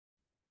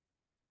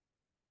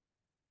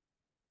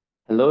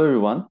Hello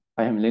everyone,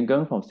 I am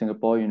Lingam from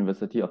Singapore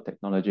University of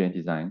Technology and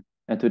Design,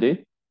 and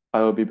today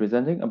I will be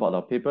presenting about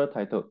our paper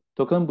titled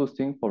Token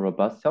Boosting for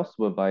Robust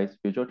Self-Supervised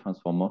Visual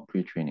Transformer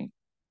Pre-Training.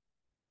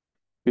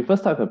 We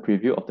first have a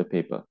preview of the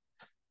paper.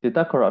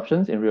 Data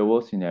corruptions in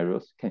real-world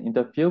scenarios can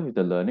interfere with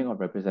the learning of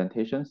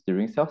representations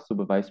during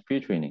self-supervised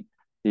pre-training,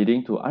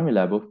 leading to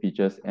unreliable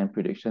features and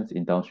predictions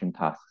in downstream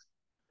tasks.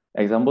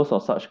 Examples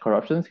of such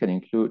corruptions can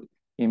include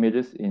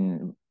images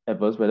in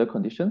adverse weather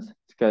conditions,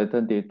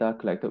 skeleton data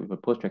collected with a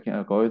post-tracking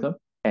algorithm,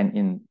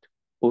 and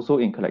also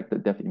in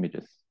collected depth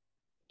images.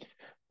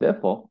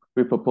 Therefore,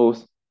 we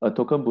propose a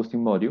token boosting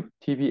module,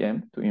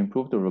 TBM, to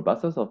improve the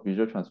robustness of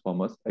visual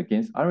transformers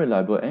against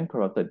unreliable and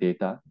corrupted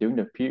data during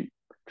the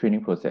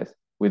pre-training process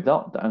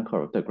without the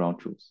uncorrupted ground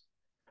truths.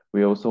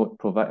 We also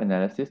provide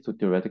analysis to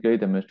theoretically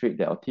demonstrate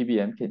that our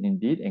TBM can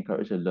indeed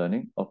encourage the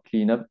learning of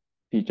cleaner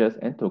features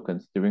and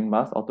tokens during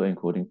mass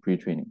autoencoding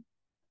pre-training.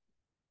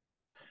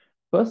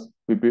 First,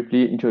 we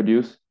briefly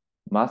introduce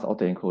mass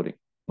autoencoding.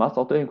 Mass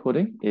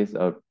autoencoding is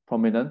a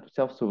prominent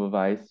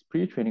self-supervised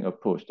pre-training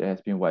approach that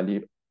has been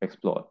widely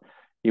explored.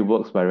 It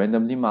works by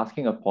randomly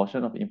masking a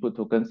portion of input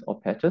tokens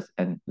or patches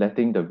and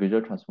letting the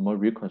visual transformer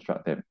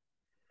reconstruct them.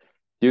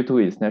 Due to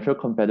its natural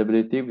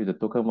compatibility with the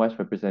token-wise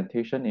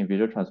representation in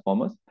visual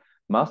transformers,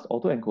 mass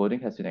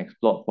autoencoding has been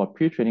explored for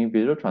pre-training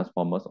visual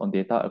transformers on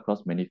data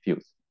across many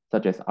fields,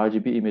 such as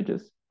RGB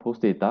images,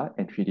 post data,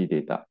 and 3D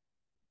data.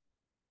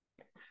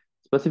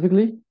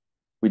 Specifically,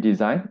 we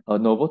designed a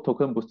novel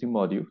token boosting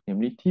module,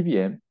 namely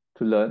TBM,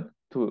 to learn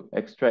to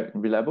extract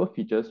reliable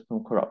features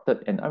from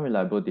corrupted and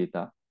unreliable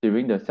data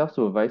during the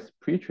self-supervised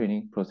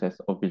pre-training process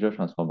of visual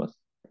transformers.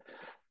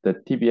 The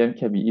TBM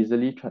can be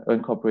easily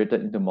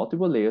incorporated into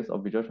multiple layers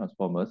of visual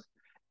transformers,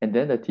 and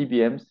then the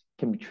TBMs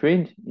can be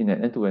trained in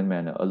an end-to-end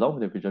manner along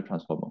with the visual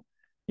transformer,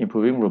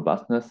 improving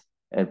robustness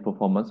and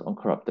performance on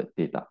corrupted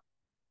data.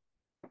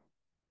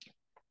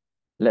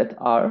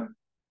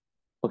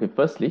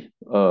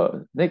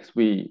 Next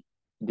we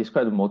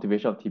describe the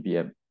motivation of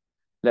TBM.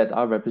 Let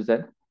R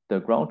represent the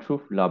ground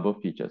truth reliable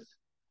features.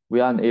 We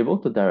are unable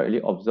to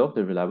directly observe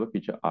the reliable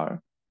feature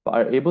R, but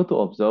are able to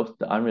observe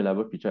the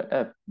unreliable feature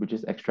F, which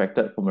is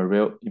extracted from a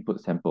real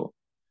input sample.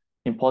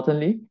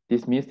 Importantly,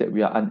 this means that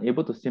we are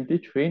unable to simply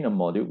train a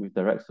module with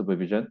direct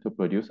supervision to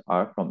produce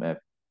R from F.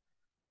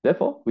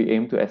 Therefore, we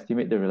aim to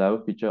estimate the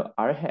reliable feature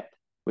R hat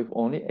with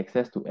only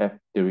access to F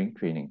during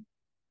training.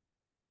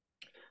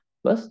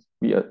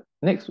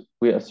 Next,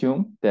 we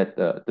assume that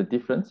the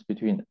difference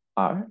between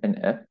R and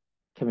F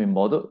can be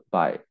modeled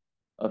by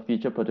a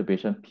feature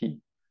perturbation P,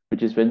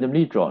 which is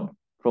randomly drawn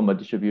from a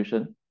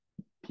distribution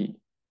P.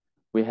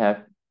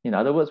 In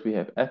other words, we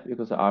have F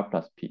equals to R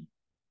plus P.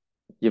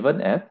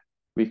 Given F,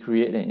 we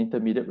create an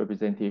intermediate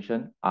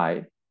representation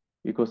I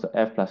equals to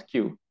F plus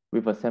Q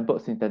with a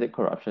sampled synthetic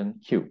corruption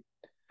Q.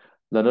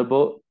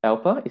 Learnable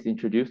alpha is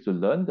introduced to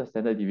learn the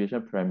standard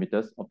deviation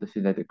parameters of the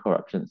synthetic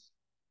corruptions,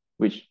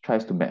 which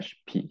tries to match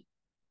P.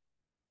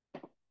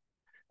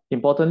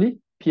 Importantly,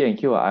 P and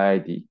Q are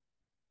IID,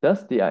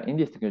 thus they are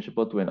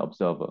indistinguishable to an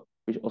observer,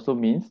 which also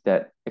means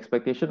that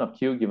expectation of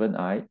Q given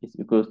I is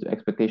equal to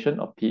expectation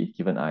of P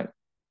given I.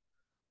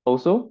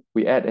 Also,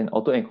 we add an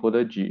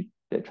autoencoder G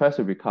that tries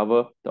to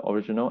recover the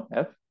original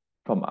F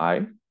from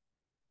I,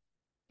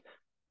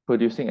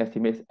 producing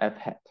estimates F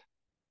hat.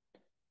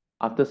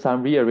 After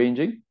some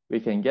rearranging, we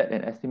can get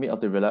an estimate of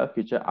the reliable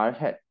feature R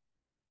hat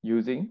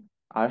using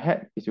R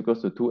hat is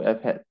equals to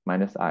 2F hat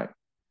minus I.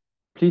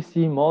 Please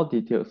see more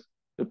details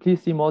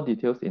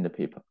in the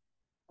paper.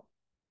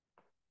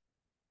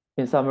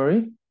 In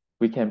summary,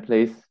 we can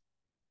place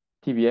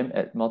TBM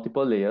at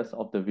multiple layers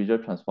of the visual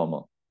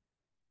transformer.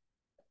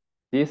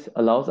 This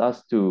allows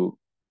us to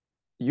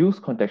use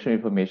contextual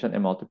information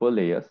at multiple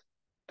layers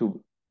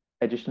to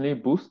additionally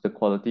boost the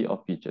quality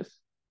of features.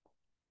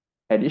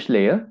 At each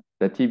layer,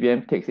 the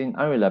TBM takes in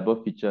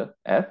unreliable feature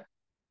F,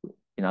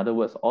 in other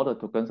words, all the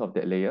tokens of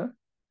that layer,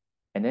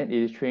 and then it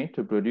is trained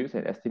to produce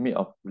an estimate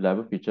of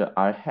reliable feature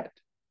R hat,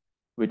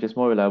 which is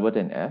more reliable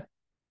than F,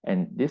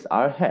 and this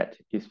R hat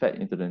is fed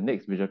into the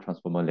next visual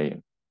transformer layer.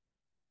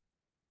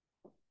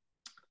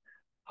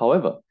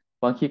 However,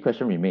 one key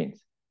question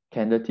remains.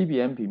 Can the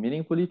TBM be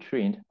meaningfully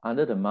trained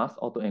under the mass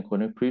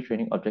autoencoding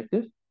pre-training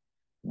objective?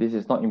 This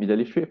is not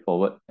immediately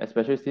straightforward,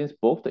 especially since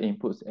both the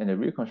inputs and the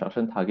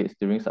reconstruction targets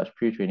during such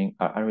pre-training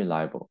are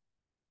unreliable.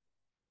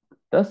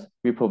 Thus,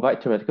 we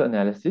provide theoretical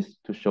analysis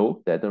to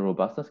show that the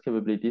robustness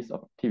capabilities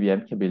of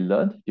TBM can be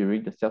learned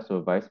during the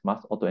self-supervised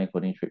mass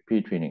autoencoding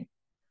pre-training.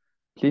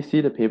 Please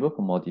see the paper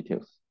for more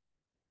details.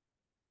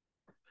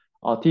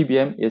 Our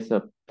TBM is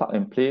a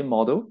plug-and-play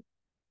module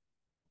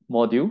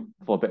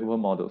for backward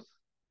models.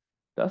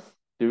 Thus,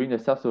 during the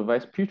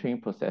self-supervised pre-training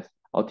process,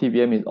 our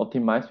TBM is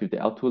optimized with the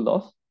L2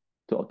 loss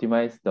to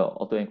optimize the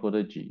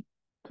autoencoder G,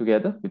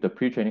 together with the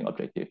pre-training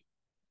objective.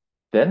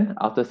 Then,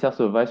 after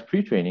self-supervised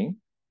pre-training,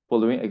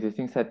 following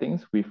existing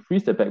settings, we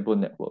freeze the backbone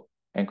network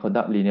and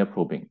conduct linear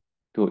probing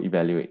to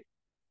evaluate.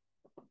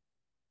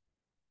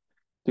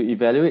 To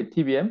evaluate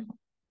TBM,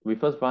 we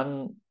first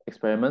run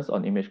experiments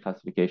on image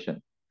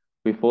classification.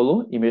 We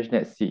follow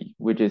ImageNet-C,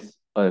 which is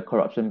a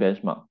corruption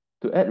benchmark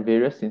to add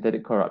various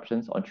synthetic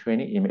corruptions on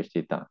training image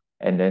data,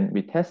 and then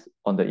we test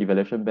on the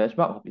evaluation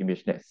benchmark of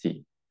ImageNet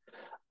C.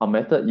 Our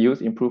method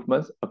yields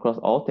improvements across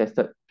all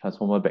tested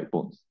transformer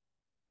backbones.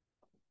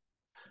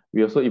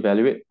 We also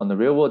evaluate on the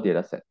real-world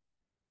dataset.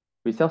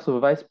 We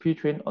self-supervise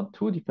pre-train on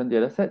two different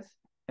datasets,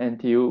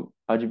 NTU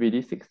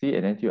RGBD 60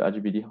 and NTU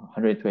RGBD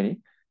 120,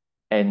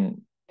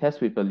 and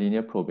test with a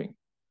linear probing.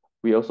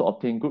 We also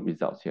obtain good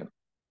results here.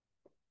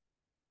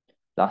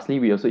 Lastly,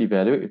 we also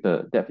evaluate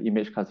the depth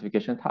image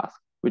classification task,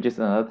 which is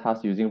another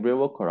task using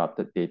real-world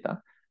corrupted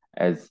data,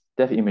 as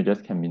depth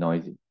images can be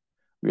noisy.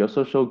 We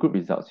also show good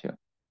results here.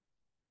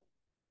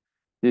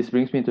 This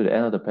brings me to the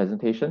end of the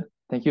presentation.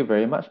 Thank you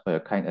very much for your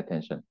kind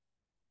attention.